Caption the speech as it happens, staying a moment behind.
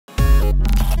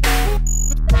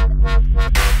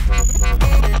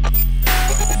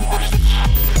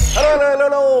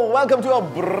welcome to a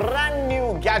brand new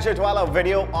Gadgetwala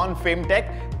video on FameTech.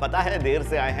 पता है देर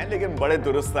से आए हैं लेकिन बड़े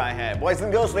दुरुस्त आए हैं. Boys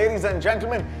and girls, ladies and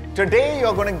gentlemen, today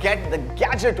you're going to get the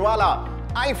Gadgetwala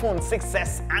iPhone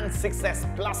 6s and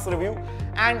 6s Plus review,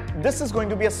 and this is going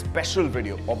to be a special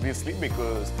video obviously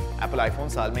because Apple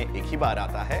iPhone साल में एक ही बार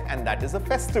आता है and that is a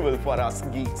festival for us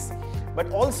geeks.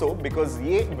 But also because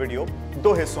ये video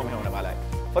दो हिस्सों में होने वाला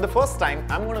है. For the first time,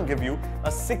 I'm going to give you a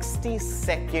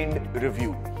 60-second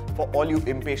review. For all you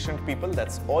impatient people,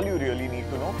 that's all you really need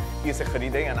to know. कि इसे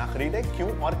खरीदे या ना खरीदे, क्यों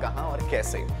और कहां और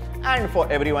कैसे. And for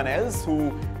everyone else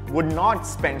who would not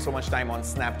spend so much time on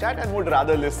Snapchat and would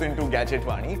rather listen to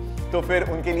Gadgetwani, तो फिर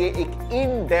उनके लिए एक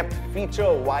in-depth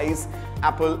feature-wise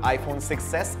Apple iPhone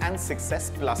 6s and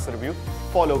 6s Plus review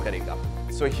follow करेगा.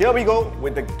 So here we go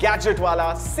with the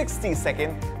Gadgetwala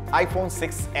 60-second iPhone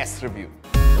 6s review.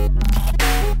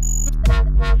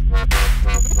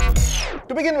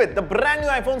 To begin with, the brand new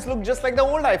iPhones look just like the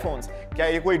old iPhones. क्या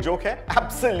ये कोई joke है?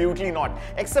 Absolutely not.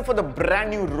 Except for the brand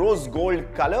new rose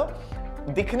gold color,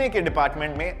 दिखने के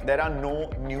department में there are no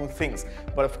new things.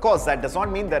 But of course, that does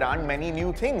not mean there aren't many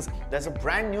new things. There's a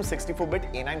brand new 64-bit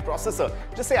A9 processor,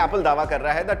 जिससे Apple दावा कर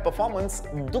रहा है that performance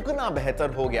दुगना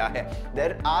बेहतर हो गया है.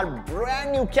 There are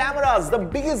brand new cameras, the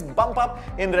biggest bump up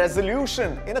in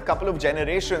resolution in a couple of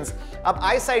generations. अब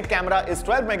iSight camera is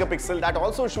 12 megapixel that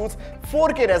also shoots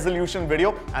 4K resolution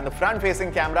video, and the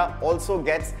front-facing camera also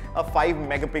gets a 5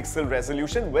 megapixel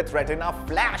resolution with Retina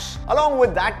flash. Along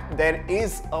with that, there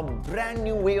is a brand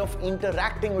new way of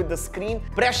interacting with the screen,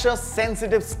 pressure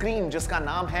sensitive screen जिसका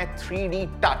नाम है 3D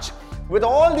touch. With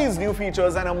all these new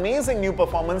features and amazing new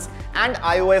performance and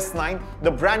iOS 9,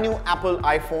 the brand new Apple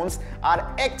iPhones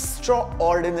are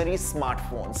extraordinary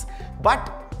smartphones.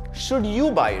 But should you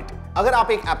buy it? अगर आप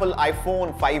एक Apple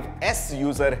iPhone 5s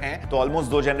user हैं, तो almost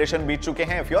 2 generation बीत चुके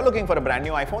हैं. If you're looking for a brand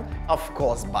new iPhone, of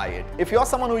course buy it. If you're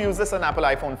someone who uses an Apple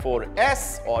iPhone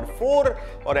 4s or 4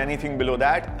 or anything below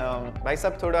that, भाई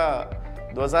साहब थोड़ा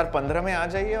 2015 में आ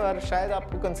जाइए और शायद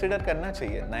आपको कंसीडर करना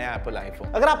चाहिए नया Apple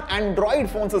iPhone. अगर आप Android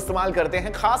फोन्स इस्तेमाल करते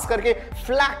हैं, खास करके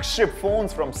flagship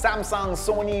phones from Samsung,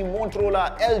 Sony,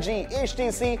 Motorola, LG,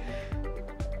 HTC,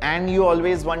 and you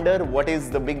always wonder what is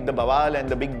the big the bawal and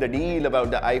the big the deal about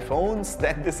the iPhones,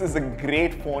 then this is a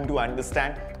great phone to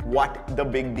understand what the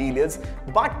big deal is.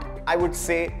 But I would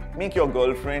say make your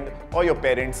girlfriend or your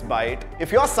parents buy it.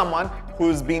 If you're someone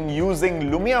who's been using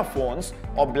Lumia phones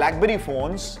or BlackBerry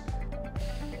phones,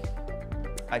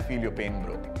 I feel your pain,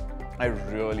 bro. I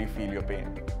really feel your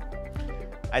pain.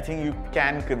 I think you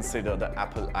can consider the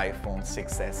Apple iPhone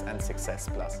 6s and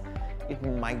 6s Plus. It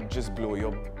might just blow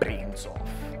your brains off.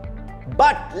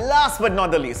 But last but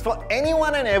not the least, for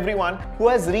anyone and everyone who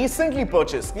has recently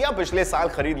purchased या पिछले साल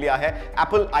खरीद लिया है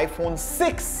Apple iPhone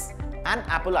 6 and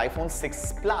Apple iPhone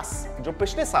 6 Plus, जो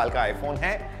पिछले साल का iPhone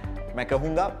है, मैं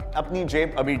कहूंगा अपनी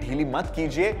जेब अभी ढीली मत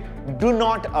कीजिए. Do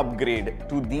not upgrade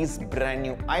to these brand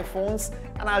new iPhones,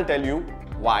 and I'll tell you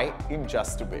why in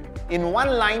just a bit. In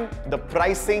one line, the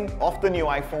pricing of the new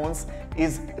iPhones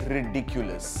is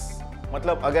ridiculous.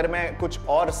 मतलब अगर मैं कुछ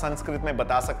और संस्कृत में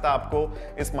बता सकता आपको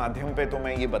इस माध्यम पे तो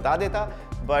मैं ये बता देता,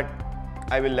 but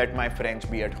I will let my French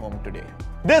be at home today.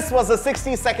 This was a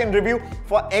 60-second review.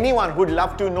 For anyone who'd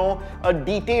love to know a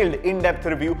detailed in-depth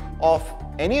review of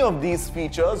any of these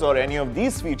features or any of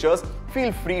these features,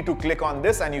 feel free to click on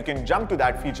this and you can jump to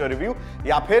that feature review.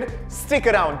 या फिर stick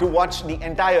around to watch the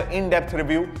entire in-depth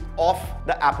review of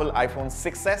the Apple iPhone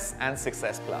 6s and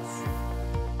 6s Plus.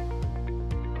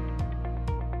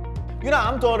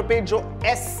 आमतौर पे जो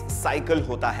S cycle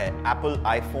होता है Apple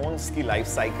iPhones की life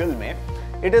cycle में,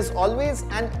 it is always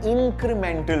an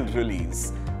incremental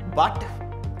release. But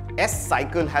S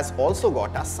cycle has also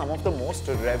got us some of the most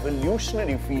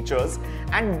revolutionary features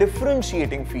and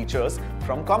differentiating features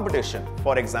from competition.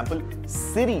 For example,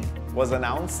 Siri was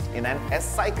announced in an S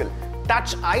cycle.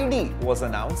 Touch ID was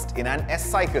announced in an S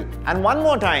cycle. And one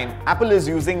more time, Apple is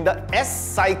using the S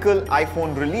cycle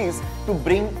iPhone release to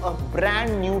bring a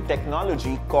brand new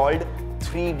technology called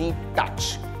 3D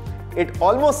touch. It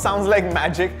almost sounds like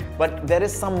magic, but there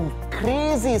is some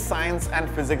crazy science and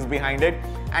physics behind it,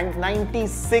 and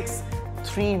 96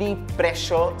 3D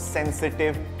pressure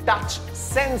sensitive touch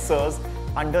sensors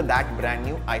under that brand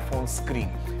new iPhone screen.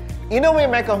 In a way,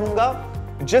 मैं कहूँगा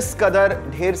जिस कदर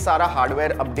ढेर सारा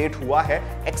hardware update हुआ है,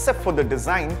 except for the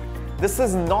design, this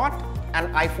is not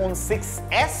an iPhone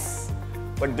 6s,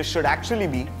 but this should actually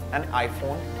be an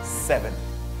iPhone 7.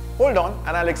 Hold on,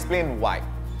 and I'll explain why.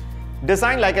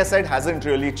 Design, like I said, hasn't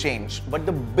really changed, but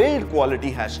the build quality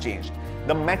has changed.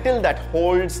 The metal that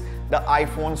holds the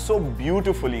iPhone so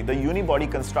beautifully. The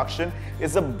unibody construction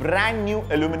is a brand new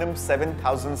aluminum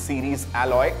 7000 series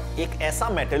alloy, एक ऐसा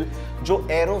metal जो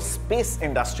aerospace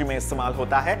industry में इस्तेमाल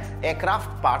होता है, aircraft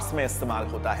parts में इस्तेमाल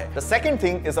होता है. The second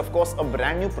thing is of course a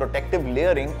brand new protective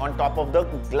layering on top of the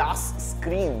glass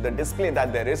screen, the display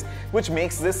that there is, which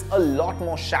makes this a lot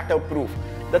more shatterproof.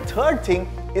 The third thing,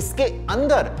 इसके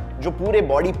अंदर जो पूरे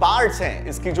body parts हैं,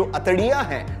 इसकी जो अतड़ियां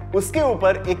हैं, उसके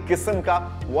ऊपर एक किस्म का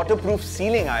वाटरप्रूफ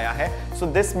सीलिंग आया है. So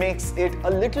this makes it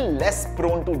a little less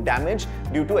prone to damage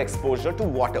due to exposure to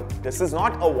water. This is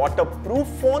not a waterproof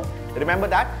phone,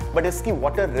 remember that, but इसकी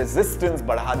water resistance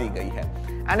बढ़ा दी गई है.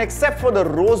 And except for the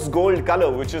rose gold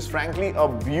color, which is frankly a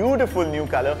beautiful new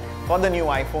color for the new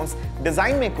iPhones,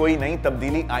 design में कोई नई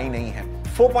तब्दीली आई नहीं है.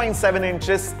 4.7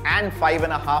 inches and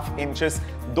 5.5 inches,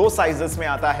 दो sizes में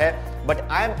आता है, but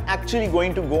I am actually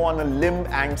going to go on a limb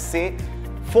and say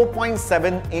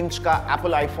 4.7 inch का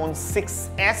Apple iPhone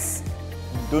 6s,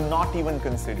 do not even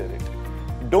consider it.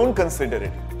 Don't consider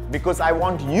it. Because I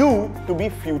want you to be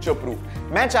future proof.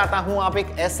 मैं चाहता हूं आप एक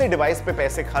ऐसे device पे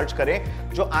पैसे खर्च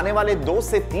करें जो आने वाले 2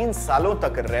 से 3 सालों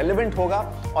तक रेलेवेंट होगा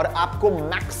और आपको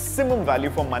मैक्सिमम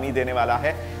वैल्यू फॉर मनी देने वाला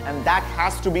है. And that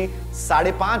has to be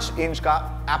 5.5 inch का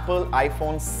Apple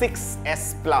iPhone 6s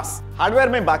Plus. Hardware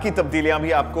में बाकी तब्दीलियां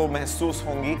भी आपको महसूस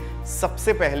होंगी.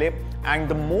 सबसे पहले and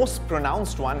the most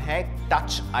pronounced one है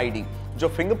टच ID. जो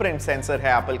फिंगरप्रिंट सेंसर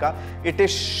है एप्पल का, it is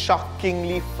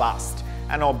shockingly fast.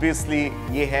 And obviously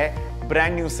ये है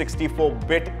ब्रांड न्यू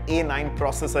 64-बिट A9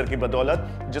 प्रोसेसर की बदौलत,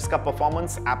 जिसका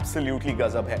परफॉर्मेंस एब्सोल्युटली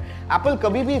गजब है. एप्पल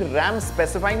कभी भी रैम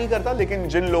स्पेसिफाई नहीं करता, लेकिन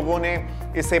जिन लोगों ने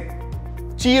इसे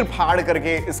चीर फाड़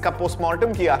करके इसका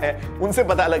पोस्टमार्टम किया है, उनसे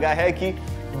पता लगा है कि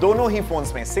दोनों ही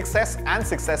फोन्स में 6s एंड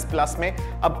 6s Plus में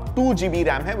अब 2 GB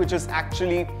रैम है, which is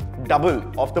actually double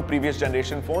of the previous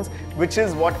generation phones, which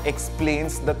is what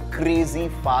explains the crazy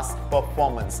fast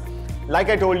performance. Like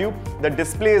I told you, the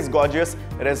display is gorgeous.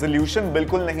 Resolution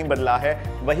बिल्कुल नहीं बदला है,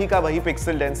 वही का वही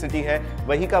पिक्सल डेंसिटी है,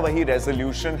 वही का वही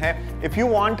रेजोल्यूशन है. If you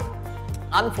want,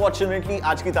 unfortunately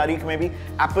आज की तारीख में भी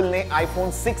Apple ने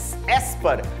iPhone 6s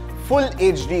पर फुल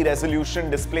HD रेजोल्यूशन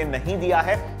डिस्प्ले नहीं दिया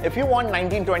है. If you want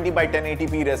 1920 by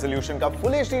 1080p resolution का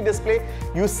full HD display,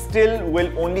 you still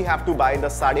will only have to buy the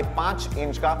 5.5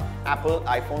 inch का Apple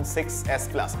iPhone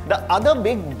 6s Plus. The other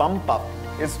big bump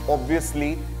up is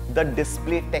obviously the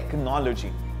display technology.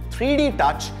 3D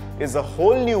touch is a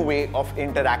whole new way of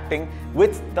interacting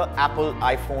with the Apple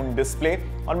iPhone display.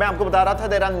 और मैं आपको बता रहा था,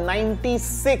 there are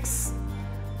 96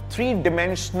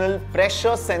 3-dimensional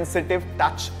pressure sensitive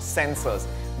touch sensors.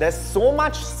 There's so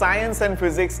much science and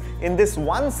physics in this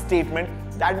one statement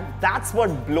that's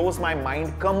what blows my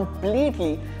mind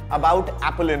completely about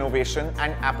Apple innovation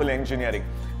and Apple engineering.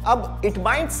 अब it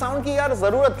might sound कि यार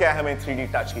जरूरत क्या है हमें 3D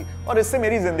touch की, और इससे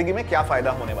मेरी जिंदगी में क्या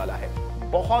फायदा होने वाला है.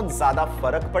 बहुत ज्यादा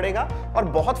फर्क पड़ेगा और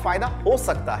बहुत फायदा हो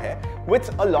सकता है with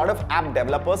a lot of app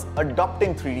developers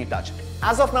adopting 3D touch.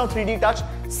 As of now 3D touch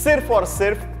सिर्फ और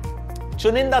सिर्फ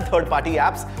चुनिंदा थर्ड पार्टी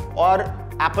एप्स और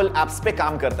Apple apps पे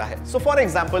काम करता है. So for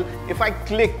example, if I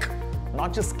click,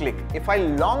 not just click, if I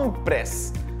long press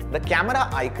the camera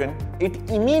icon, it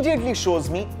immediately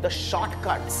shows me the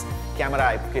shortcuts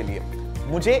camera app के लिए.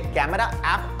 मुझे कैमरा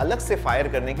ऐप अलग से फायर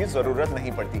करने की जरूरत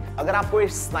नहीं पड़ती. अगर आप कोई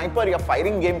स्नाइपर या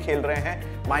फायरिंग गेम खेल रहे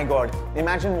हैं, my God,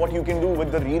 imagine what you can do with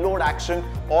the reload action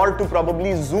और to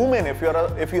probably zoom in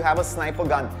if you have a sniper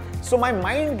gun. So my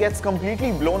mind gets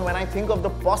completely blown when I think of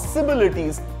the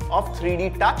possibilities of 3D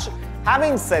touch.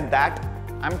 Having said that,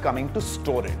 I'm coming to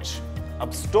storage.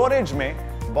 अब storage में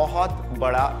बहुत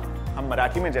बड़ा, हम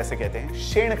मराठी में जैसे कहते हैं,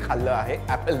 शेण खाल्ला है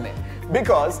एप्पल ने,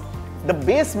 because the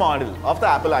base model of the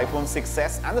Apple iPhone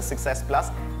 6s and the 6s Plus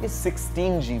is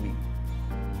 16 GB.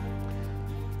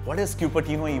 What is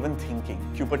Cupertino even thinking?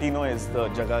 Cupertino is the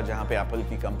जगह जहां पे Apple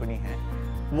की कंपनी है.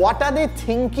 What are they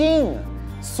thinking?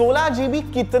 16 GB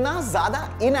कितना ज्यादा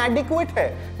inadequate है,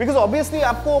 because obviously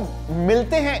आपको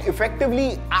मिलते हैं effectively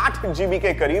 8 GB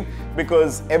के करीब,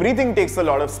 because everything takes a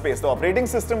lot of space. The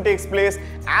operating system takes place,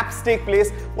 apps take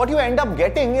place. What you end up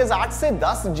getting is 8 से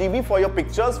 10 GB for your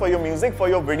pictures, for your music,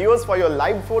 for your videos, for your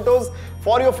live photos,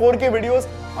 for your 4K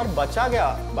videos, और बचा गया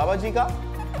बाबा जी का.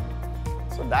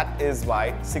 So that is why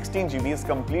 16 GB is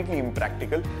completely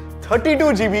impractical. 32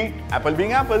 GB, Apple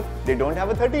being Apple, they don't have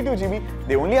a 32 GB,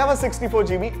 they only have a 64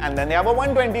 GB and then they have a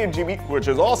 128 GB, which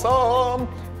is awesome,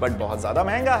 but बहुत ज़्यादा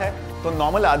महंगा है. तो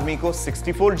normal आदमी को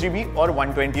 64 GB और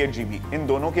 128 GB इन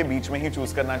दोनों के बीच में ही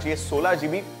चूज करना चाहिए. 16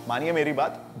 GB, मानिए मेरी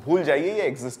बात, भूल जाइए ये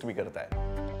एग्जिस्ट भी करता है.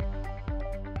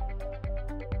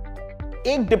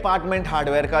 एक डिपार्टमेंट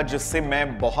हार्डवेयर का जिससे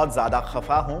मैं बहुत ज्यादा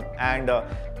खफा हूं एंड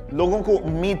लोगों को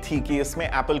उम्मीद थी कि इसमें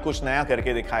एप्पल कुछ नया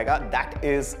करके दिखाएगा, that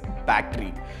is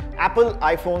battery. Apple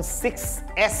iPhone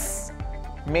 6s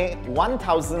में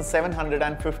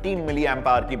 1715 मिली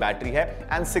एम्पायर की बैटरी है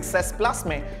एंड 6s प्लस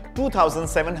में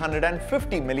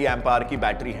 2750 मिली एम्पायर की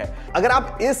बैटरी है। अगर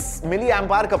आप इस मिली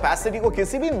एम्पायर कैपेसिटी को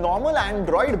किसी भी नॉर्मल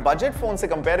एंड्रॉइड बजट फोन से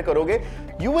कंपेयर करोगे,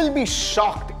 you will be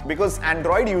shocked, because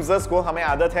Android users को हमें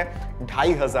आदत है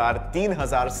 2500,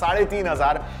 3000,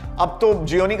 3500, अब तो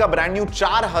जियोनी का ब्रांड न्यू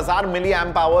 4000 मिली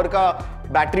एम्पायर का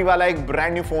बैटरी वाला एक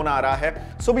ब्रांड न्यू फोन आ रहा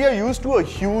है। So we are used to a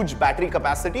huge battery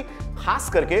capacity, खास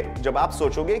करके जब आप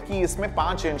सोचोगे कि इसमें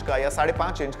 5 इंच का या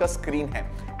 5.5 इंच का स्क्रीन है,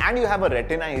 and you have a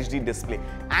retina HD display,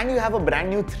 and you have a brand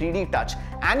new 3D touch,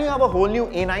 and you have a whole new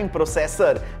A9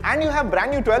 processor, and you have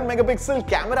brand new 12 megapixel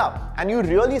camera, and you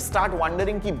really start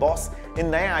wondering कि boss इन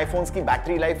नए iPhones की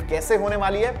battery life कैसे होने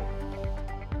वाली है।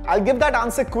 I'll give that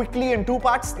answer quickly in 2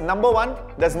 parts. Number 1,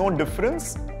 there's no difference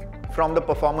from the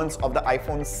performance of the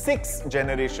iPhone 6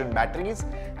 generation batteries,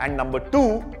 and number 2,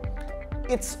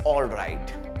 it's all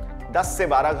right. 10 से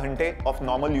 12 घंटे of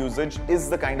normal usage is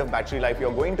the kind of battery life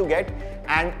you're going to get,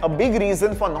 and a big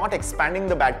reason for not expanding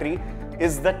the battery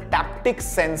is the taptic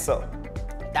sensor.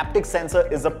 Taptic sensor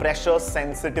is a pressure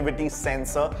sensitivity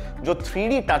sensor जो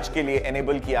 3D touch के लिए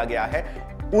enable किया गया है।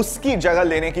 उसकी जगह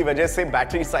लेने की वजह से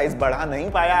बैटरी साइज बढ़ा नहीं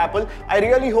पाया एप्पल। आई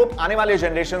रियली होप आने वाले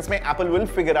जनरेशंस में Apple will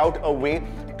figure out a way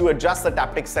to adjust the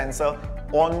Taptic sensor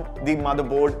on the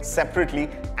motherboard separately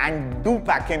and do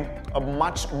pack in a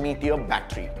much meteor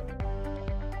battery.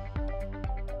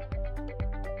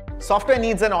 Software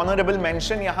needs an honourable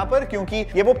mention यहां पर, क्योंकि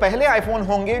ये वो पहले iPhone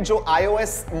होंगे जो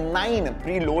iOS 9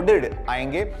 प्रीलोडेड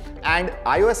आएंगे, and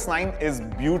iOS 9 is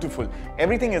beautiful,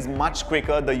 everything is much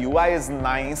quicker, the UI is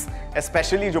nice,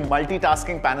 specially जो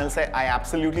मल्टीटास्किंग पैनल्स है, I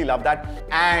absolutely love that.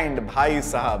 And भाई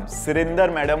साहब सुरिंदर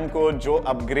मैडम को जो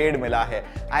अपग्रेड मिला है,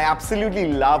 I absolutely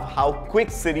love how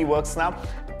quick Siri works now.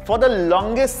 For the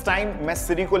longest time मैं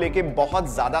सिरी को लेके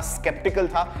बहुत ज्यादा स्केप्टिकल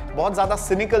था, बहुत ज्यादा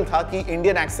सिनिकल था कि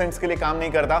इंडियन एक्सेंट्स के लिए काम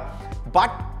नहीं करता, but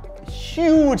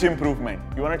huge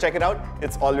improvement. You want to check it out?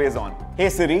 It's always on. Hey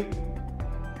Siri,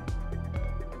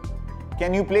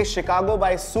 can you play Chicago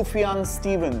bye Sufiyan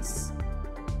Stevens?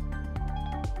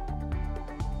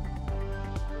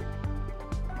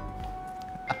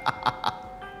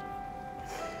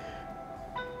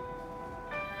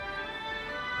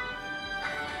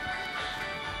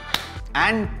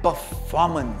 And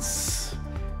performance.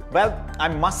 Well, I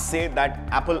must say that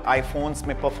Apple iPhones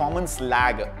में performance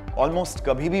lag almost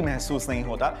कभी भी महसूस नहीं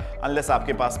होता, unless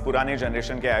आपके पास पुराने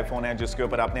generation के iPhone है जिसके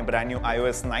ऊपर आपने ब्रांड न्यू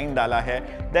iOS 9 डाला है,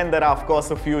 then there are of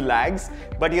course a few lags,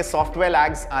 but ये सॉफ्टवेयर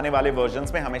लैग्स आने वाले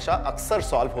वर्जन्स में हमेशा अक्सर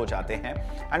सॉल्व हो जाते हैं,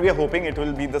 and we are hoping it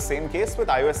will be the same case with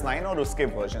iOS 9 और उसके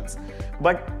versions.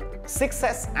 But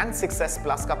 6s and 6s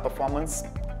plus का परफॉर्मेंस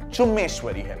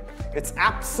चुम्मेश्वरी है। It's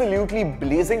absolutely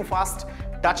blazing fast.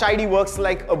 Touch ID works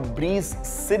like a breeze.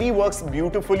 Siri works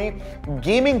beautifully.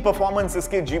 Gaming performance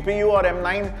इसके GPU और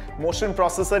M9 motion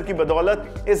processor की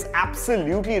बदौलत is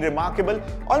absolutely remarkable.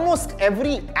 Almost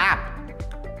every app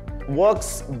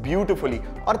works beautifully.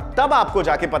 और तब आपको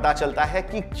जाके पता चलता है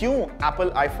कि क्यों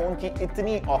Apple iPhone की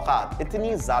इतनी औकात,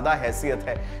 इतनी ज्यादा हैसियत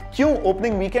है, क्यों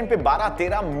ओपनिंग वीकेंड पे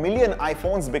 12-13 मिलियन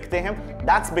iPhones बिकते हैं।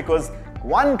 That's because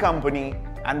one company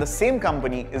and the same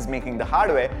company is making the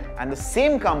hardware and the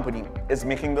same company is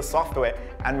making the software,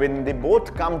 and when they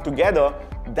both come together,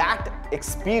 that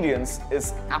experience is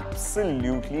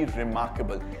absolutely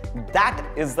remarkable. That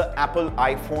is the Apple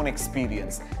iPhone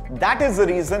experience. That is the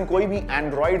reason कोई भी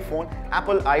Android phone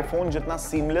Apple iPhone जितना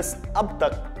seamless अब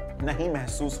तक नहीं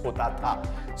महसूस होता था।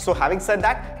 So having said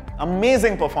that,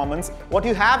 amazing performance. What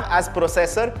you have as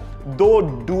processor, दो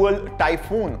dual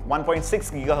Typhoon 1.6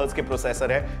 GHz के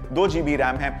प्रोसेसर है, 2 GB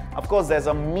RAM है, of course there's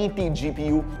a meaty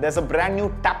GPU, there's a brand new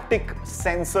taptic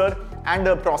sensor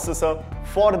and a processor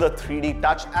for the 3D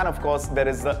touch, and of course there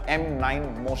is the M9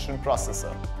 motion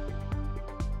processor.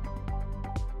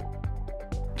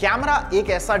 Camera एक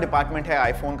ऐसा department है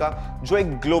iPhone का जो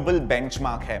एक global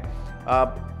benchmark है।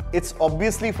 It's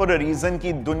obviously for a reason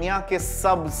कि दुनिया के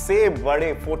सबसे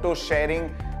बड़े फोटो शेयरिंग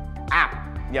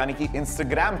ऐप यानी कि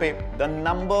इंस्टाग्राम पे the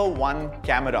number 1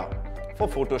 camera for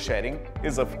photo sharing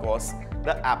is of course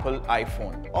the Apple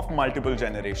iPhone of multiple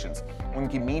generations.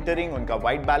 उनकी मीटरिंग, उनका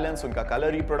वाइट बैलेंस, उनका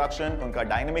कलर रिप्रोडक्शन, उनका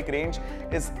dynamic range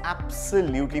is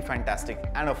absolutely fantastic,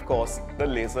 end of course the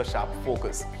laser sharp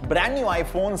focus. Brand new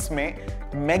iPhones में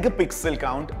megapixel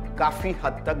count काफी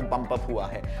हद तक bump up हुआ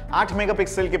है। 8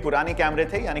 मेगापिक्सल के पुराने कैमरे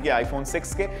थे यानी कि आईफोन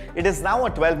 6 के, it is now a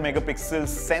 12 megapixel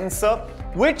sensor,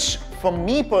 which for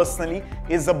me personally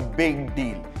is a big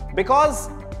deal, because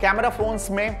camera phones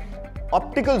में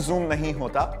ऑप्टिकल जूम नहीं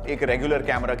होता एक रेगुलर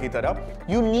कैमरा की तरह।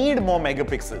 You need more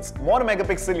megapixels. More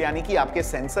megapixel यानी कि आपके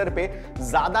सेंसर पे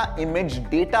ज्यादा इमेज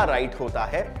डेटा राइट होता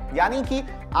है, यानी कि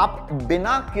आप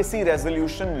बिना किसी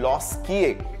रेजोल्यूशन लॉस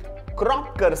किए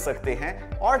क्रॉप कर सकते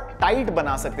हैं और टाइट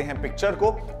बना सकते हैं पिक्चर को,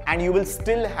 and you will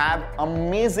still have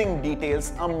amazing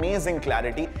details, amazing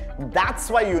clarity. That's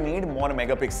why you need more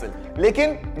megapixel.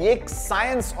 लेकिन ये एक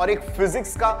साइंस और एक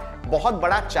फिजिक्स का बहुत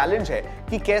बड़ा चैलेंज है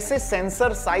कि कैसे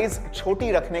सेंसर साइज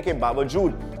छोटी रखने के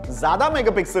बावजूद ज्यादा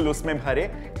मेगापिक्सल उसमें भरे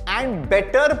एंड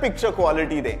बेटर पिक्चर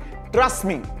क्वालिटी दें। Trust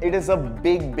me, it is a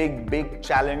big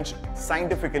challenge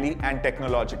scientifically and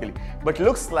technologically. But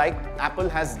looks like Apple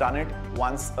has done it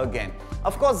once again.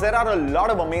 Of course, there are a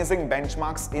lot of amazing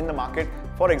benchmarks in the market.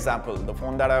 For example, the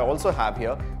phone that I also have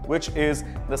here, which is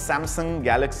the Samsung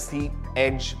Galaxy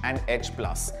Edge and Edge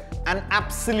Plus. An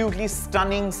absolutely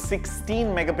stunning 16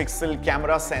 megapixel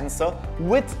camera sensor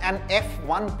with an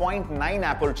f1.9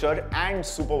 aperture and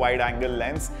super wide angle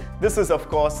lens. This is of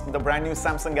course the brand new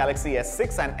Samsung Galaxy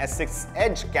S6 and S6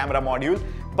 Edge camera module.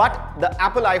 But the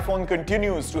Apple iPhone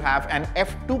continues to have an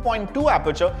f2.2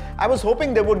 aperture. I was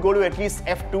hoping they would go to at least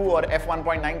f2 or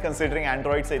f1.9 considering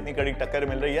Android se itni kadi takkar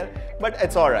mil rahi hai. But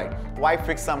it's alright. Why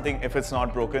fix something if it's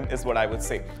not broken is what I would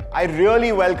say. I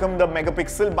really welcome the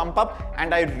megapixel bump up,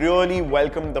 and I really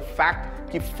welcome the fact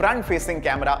कि front facing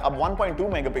camera अब 1.2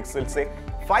 megapixel से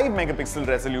 5 megapixel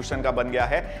resolution का बन गया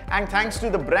है, and thanks to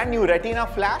the brand new retina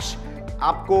flash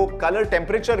आपको colour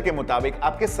temperature के मुताबिक,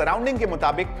 आपके सराउंडिंग के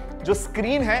मुताबिक जो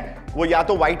स्क्रीन है वो या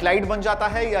तो व्हाइट लाइट बन जाता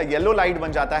है या येलो लाइट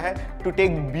बन जाता है to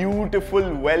take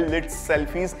beautiful well lit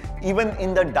selfies even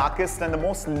in the darkest and the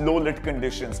most low lit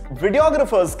conditions.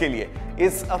 Videographers के लिए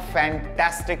इज अ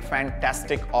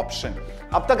फैंटास्टिक ऑप्शन।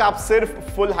 अब तक आप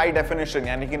सिर्फ फुल हाई डेफिनेशन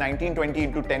यानी कि 1920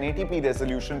 into 1080p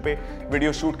रेजोल्यूशन पे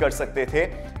वीडियो शूट कर सकते थे,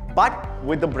 but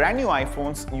with the brand new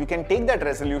iPhones you can take that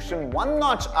resolution one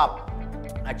notch up.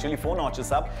 Actually 4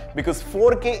 notches up, because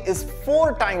 4K is 4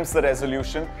 times the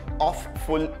resolution of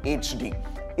full HD.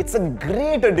 It's a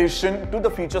great addition to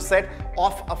the feature set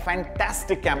of a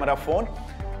fantastic camera phone.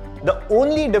 The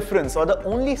only difference or the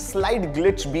only slight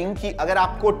glitch being कि अगर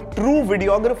आपको true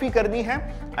videography करनी है,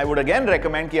 I would again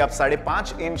recommend कि आप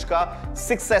 5.5 inch का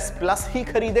 6S Plus ही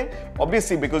खरीदें.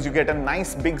 Obviously because you get a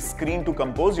nice big screen to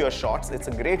compose your shots.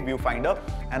 It's a great viewfinder,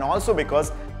 and also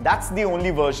because that's the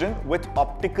only version with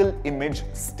optical image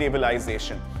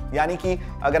stabilization. यानी कि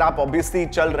अगर आप obviously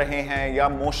चल रहे हैं या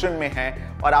motion में हैं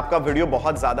और आपका वीडियो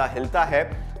बहुत ज्यादा हिलता है,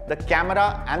 the camera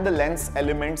and the lens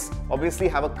elements obviously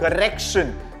have a correction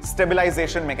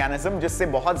stabilization mechanism जिससे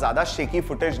बहुत ज्यादा shaky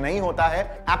footage नहीं होता है.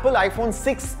 Apple iPhone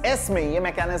 6s में ये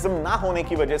mechanism ना होने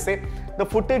की वजह से the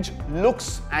footage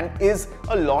looks and is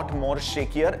a lot more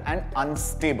shakier and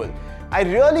unstable. I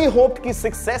really hoped कि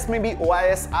 6s में भी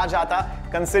OIS आ जाता,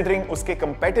 considering उसके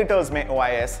competitors में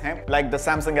OIS हैं like the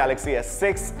Samsung Galaxy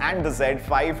S6 and the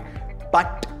Z5,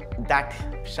 but that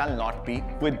shall not be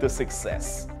with the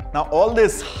 6s. Now all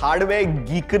this hardware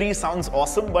geekery sounds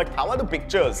awesome, but how are the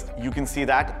pictures? You can see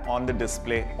that on the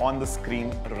display on the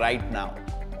screen right now.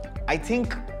 I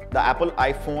think the Apple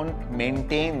iPhone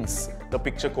maintains the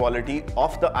picture quality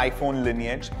of the iPhone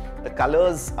lineage. The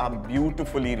colors are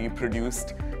beautifully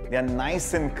reproduced. They are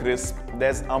nice and crisp.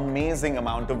 There's amazing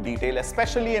amount of detail,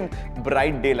 especially in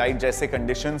bright daylight जैसे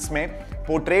conditions में.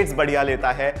 Portraits बढ़िया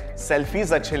लेता है,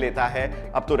 selfies अच्छे लेता है,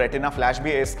 अब तो retina flash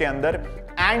भी है इसके अंदर,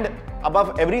 and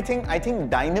above everything I think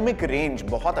dynamic range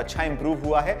बहुत अच्छा improve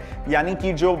हुआ है, यानी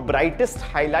कि जो brightest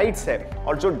highlights है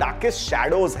और जो darkest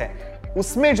shadows है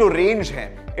उसमें जो range है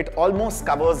it almost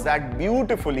covers that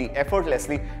beautifully,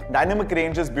 effortlessly. Dynamic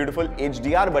range is beautiful,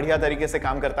 HDR बढ़िया तरीके से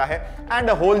काम करता है, and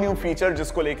a whole new feature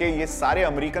जिसको लेके ये सारे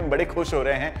अमेरिकन बड़े खुश हो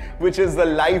रहे हैं, which is the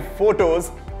live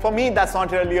photos. For me that's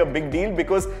not really a big deal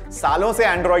because सालों से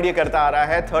Android ये करता आ रहा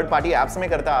है, third party apps में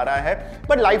करता आ रहा है,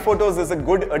 but live photos is a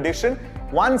good addition.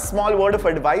 One small word of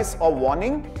advice or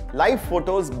warning, live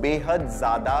photos बेहद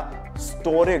ज़्यादा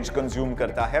storage consume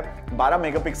करता है. 12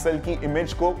 मेगापिक्सल की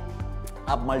इमेज को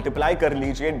आप मल्टीप्लाई कर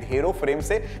लीजिए ढेरों फ्रेम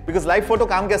से, बिकॉज लाइव फोटो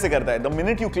काम कैसे करता है, the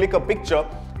minute you click a picture,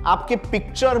 आपके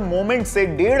पिक्चर मोमेंट से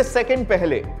 1.5 सेकेंड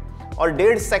पहले और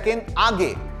 1.5 सेकेंड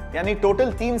आगे, यानी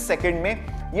टोटल 3 सेकेंड में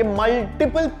ये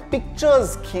मल्टीपल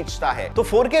पिक्चर्स खींचता है. तो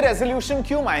 4K रेजोल्यूशन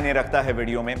क्यों मायने रखता है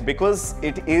वीडियो में? Because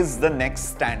it is the next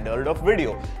standard of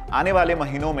video. आने वाले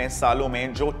महीनों में, सालों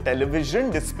में जो टेलीविजन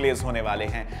डिस्प्लेस होने वाले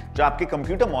हैं, जो आपके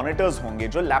कंप्यूटर मॉनिटर्स होंगे,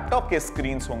 जो लैपटॉप के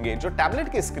स्क्रीन्स होंगे, जो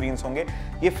टैबलेट के स्क्रीन्स होंगे,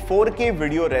 ये 4K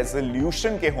वीडियो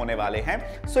रेजोल्यूशन के होने वाले हैं.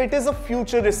 So it is a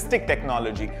futuristic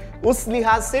technology. उस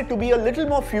लिहाज से to be a little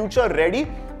more future ready,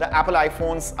 the Apple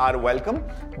iPhones are welcome,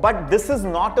 but this is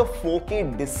not a 4K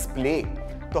display.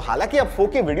 तो हालांकि आप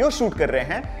 4K वीडियो शूट कर रहे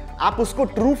हैं, आप उसको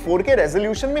ट्रू 4K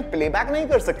रेजोल्यूशन में प्लेबैक नहीं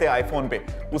कर सकते आईफोन पे।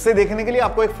 उसे देखने के लिए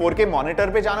आपको एक 4K मॉनिटर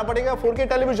पे जाना पड़ेगा, 4K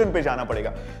टेलीविजन पे जाना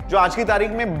पड़ेगा, जो आज की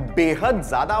तारीख में बेहद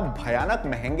ज्यादा भयानक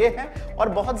महंगे हैं और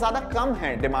बहुत ज्यादा कम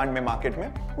हैं डिमांड में मार्केट में,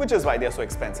 which is why they are so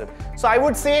expensive. So I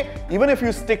would say even if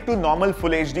you stick to normal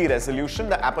full HD resolution,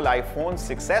 the Apple iPhone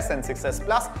 6s and 6s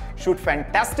Plus shoot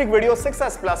fantastic video.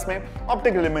 6s Plus में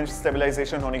optical image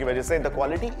stabilization होने की वजह से the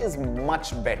quality is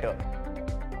much better.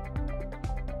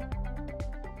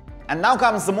 And now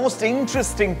comes the most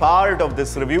interesting part of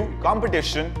this review: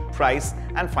 competition, price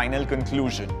and final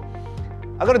conclusion.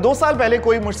 अगर 2 साल पहले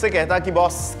कोई मुझसे कहता कि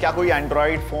बॉस क्या कोई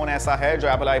एंड्रॉइड फोन ऐसा है जो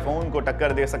एप्पल आईफोन को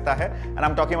टक्कर दे सकता है, and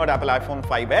I'm talking about Apple iPhone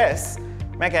 5s,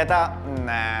 मैं कहता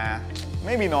nah,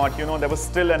 maybe not, you know, there was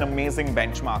still an amazing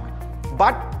benchmark.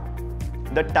 But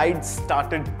the tide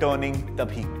started turning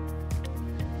तभी.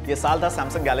 ये साल था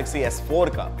Samsung Galaxy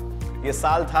S4 का, ये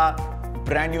साल था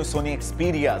brand new Sony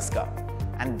Xperia's का.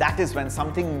 And that is when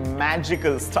something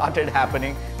magical started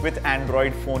happening with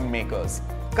Android phone makers.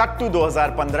 Cut to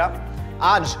 2015.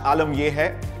 आज आलम ये है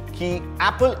कि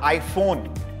Apple iPhone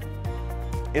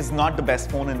is not the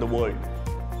best phone in the world.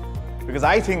 Because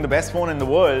I think the best phone in the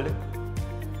world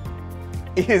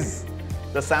is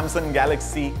the Samsung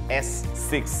Galaxy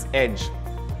S6 Edge.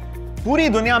 पूरी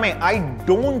दुनिया में I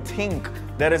don't think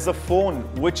there is a phone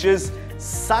which is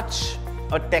such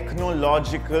a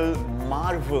technological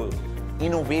marvel,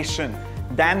 innovation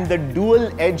than the dual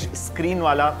edge screen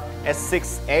wala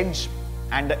S6 Edge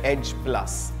and the Edge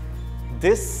Plus.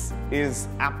 This is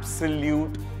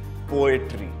absolute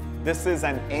poetry. This is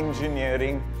an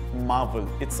engineering marvel.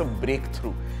 It's a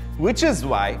breakthrough, which is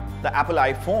why the Apple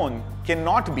iPhone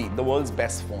cannot be the world's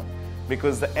best phone,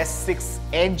 because the S6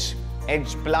 Edge,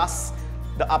 Edge Plus,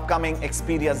 the upcoming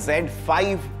Xperia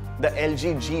Z5, the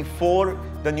LG G4,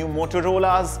 the new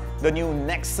Motorola's, the new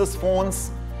Nexus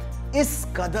phones, इस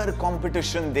कदर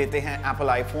competition देते हैं Apple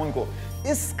iPhone को,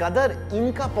 इस कदर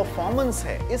इनका performance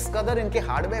है, इस कदर इनके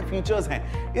हार्डवेयर फीचर्स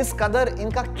हैं, इस कदर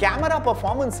इनका कैमरा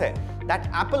परफॉर्मेंस है, दैट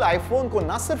एप्पल आईफोन को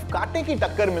ना सिर्फ कांटे की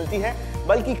टक्कर मिलती है,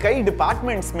 बल्कि कई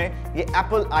डिपार्टमेंट्स में ये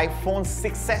एप्पल आईफोन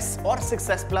 6s और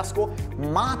 6s Plus को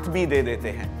मात भी दे देते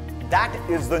हैं.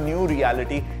 That is the new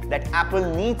reality that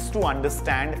Apple needs to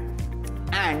understand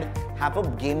and have a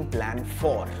game plan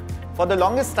for. For the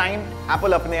longest time,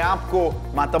 Apple अपने आप को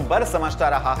मातब्बर समझता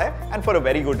रहा है, and for a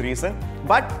very good reason.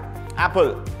 But Apple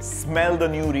smell the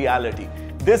new reality.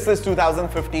 This is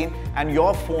 2015, and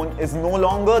your phone is no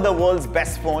longer the world's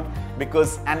best phone,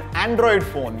 because an Android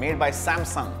phone made by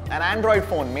Samsung, an Android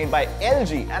phone made by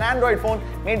LG, an Android phone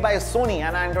made by Sony,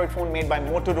 an Android phone made by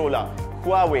Motorola,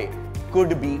 Huawei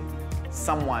could be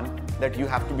someone that you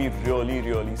have to be really,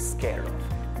 really scared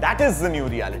of. That is the new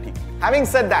reality. Having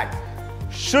said that,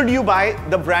 should you buy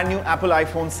the brand new Apple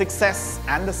iPhone 6s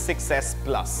and the 6s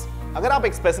Plus? अगर आप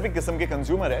एक specific किस्म के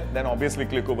consumer है, then obviously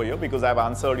click over here because I've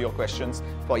answered your questions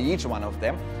for each one of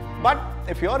them. But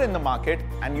if you're in the market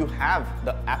and you have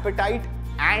the appetite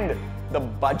and the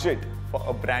budget for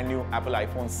a brand new Apple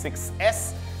iPhone 6s,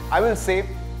 I will say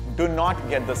do not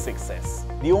get the 6s.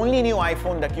 The only new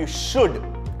iPhone that you should,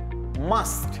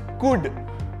 must, could,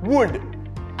 would,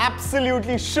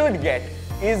 absolutely should get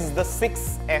is the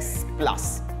 6s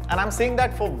Plus. And I'm saying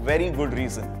that for very good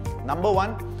reason. Number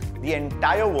one, the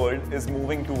entire world is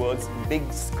moving towards big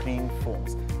screen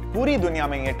phones. पूरी दुनिया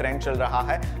में ये trend चल रहा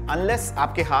है. Unless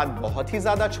आपके हाथ बहुत ही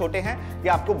ज्यादा छोटे हैं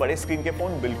या आपको बड़े स्क्रीन के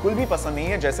फोन बिल्कुल भी पसंद नहीं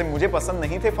है, जैसे मुझे पसंद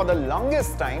नहीं थे फॉर द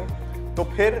लॉन्गेस्ट टाइम, तो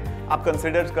फिर आप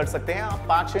कंसिडर कर सकते हैं आप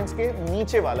 5 इंच के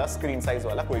नीचे वाला स्क्रीन साइज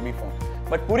वाला कोई भी फोन.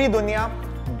 बट पूरी दुनिया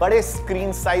बड़े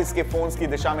स्क्रीन साइज के फोन्स की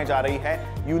दिशा में जा रही है.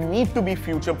 You need to be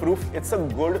future proof. It's a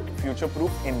good future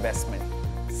proof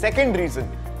investment. Second reason,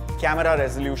 camera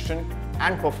resolution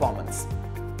and performance.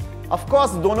 Of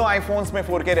course दोनों आईफोन्स में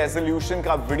 4K रेजोल्यूशन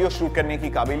का वीडियो शूट करने की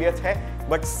काबिलियत है,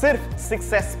 बट सिर्फ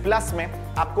 6s Plus में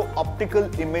आपको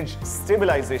ऑप्टिकल इमेज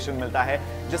स्टेबलाइजेशन मिलता है,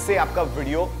 जिससे आपका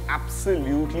वीडियो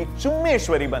एब्सोल्युटली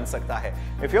चुम्मेश्वरी बन सकता है.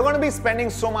 If you are gonna be spending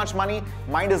so much money,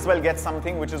 might as well get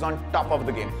something which is on top of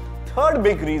the game. Third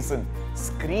big reason,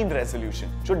 screen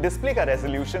resolution. जो display का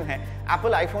resolution है,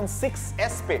 एप्पल आईफोन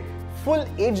 6s पे full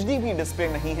HD भी display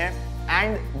नहीं है,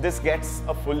 and this gets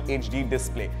a full HD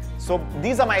display. So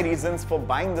these are my reasons for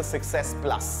buying the 6s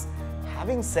Plus.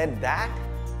 Having said that,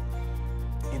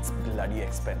 it's bloody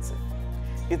expensive.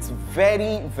 It's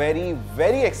very, very,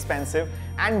 very expensive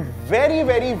and very,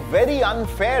 very, very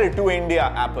unfair to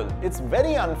India, Apple. It's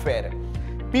very unfair.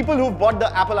 People who bought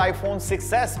the Apple iPhone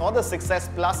 6s or the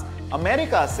 6s Plus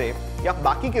America से या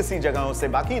बाकी किसी जगहों से,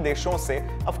 बाकी देशों से,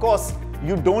 of course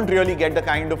you don't really get the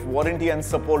kind of warranty and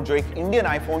support जो एक इंडियन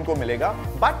आईफोन को मिलेगा,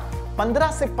 but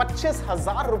 15 से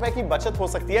 25,000 रुपए की बचत हो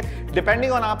सकती है,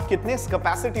 डिपेंडिंग ऑन आप कितने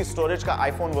कैपेसिटी स्टोरेज का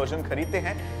आईफोन वर्जन खरीदते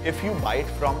हैं if you bye it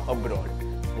from abroad.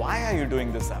 Why are you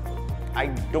doing this, Apple? I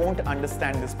don't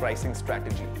understand this pricing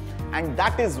strategy. And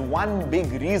that is one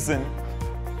big reason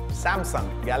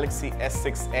Samsung Galaxy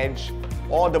S6 Edge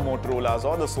or the Motorola's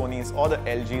or the Sony's or the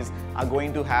LG's are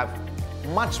going to have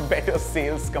much better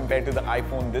sales compared to the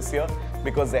iPhone this year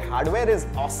because their hardware is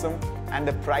awesome and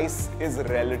the price is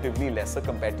relatively lesser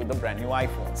compared to the brand new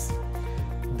iPhones.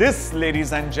 This,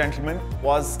 ladies and gentlemen,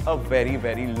 was a very,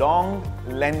 very long,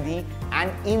 lengthy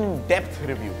and in-depth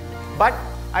review. But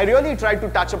I really tried to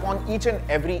touch upon each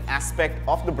and every aspect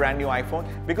of the brand new iPhone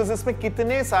because इसमें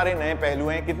कितने सारे नए पहलू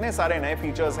हैं, कितने सारे नए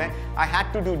features हैं. I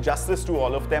had to do justice to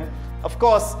all of them. Of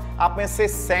course, आप में से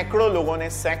सैकड़ों लोगों ने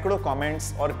सैकड़ों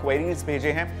कमेंट्स और क्वेरीज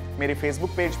भेजे हैं मेरे फेसबुक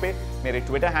पेज पे, मेरे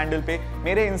ट्विटर हैंडल पे,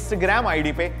 मेरे इंस्टाग्राम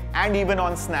आईडी पे and even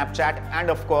on Snapchat end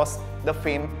of course the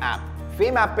fame app.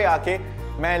 Fame app पे आके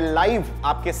मैं लाइव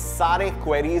आपके सारे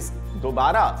क्वेरीज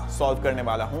दोबारा सॉल्व करने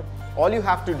वाला हूं. All you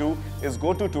have to do is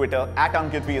go to Twitter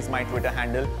 @AnkitV is my Twitter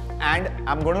handle and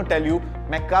I'm going to tell you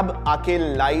मैं कब आके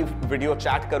live video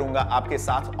chat करूंगा आपके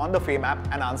साथ on the Fame app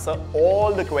and answer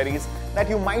all the queries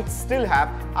that you might still have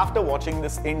after watching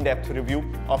this in-depth review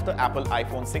of the Apple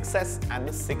iPhone 6s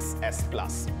and the 6s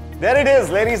Plus. There it is,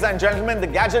 ladies and gentlemen, the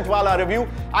Gadgetwala review.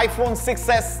 iPhone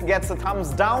 6s gets a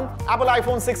thumbs down. Apple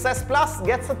iPhone 6s Plus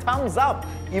gets a thumbs up,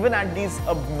 even at these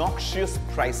obnoxious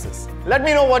prices. Let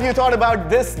me know what you thought about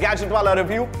this Gadgetwala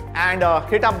review and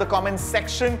hit up the comments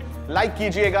section. Like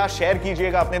कीजिएगा, share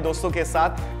कीजिएगा अपने दोस्तों के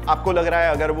साथ. आपको लग रहा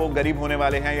है अगर वो गरीब होने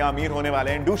वाले हैं या अमीर होने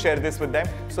वाले हैं, do share this with them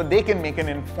so they can make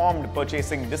an informed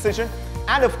purchasing decision.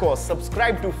 And of course,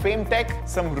 subscribe to Fame Tech.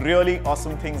 Some really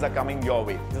awesome things are coming your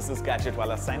way. This is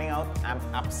Gadgetwala signing out. I'm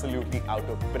absolutely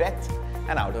out of breath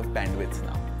and out of bandwidth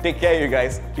now. Take care, you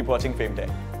guys. Keep watching Fame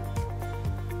Tech.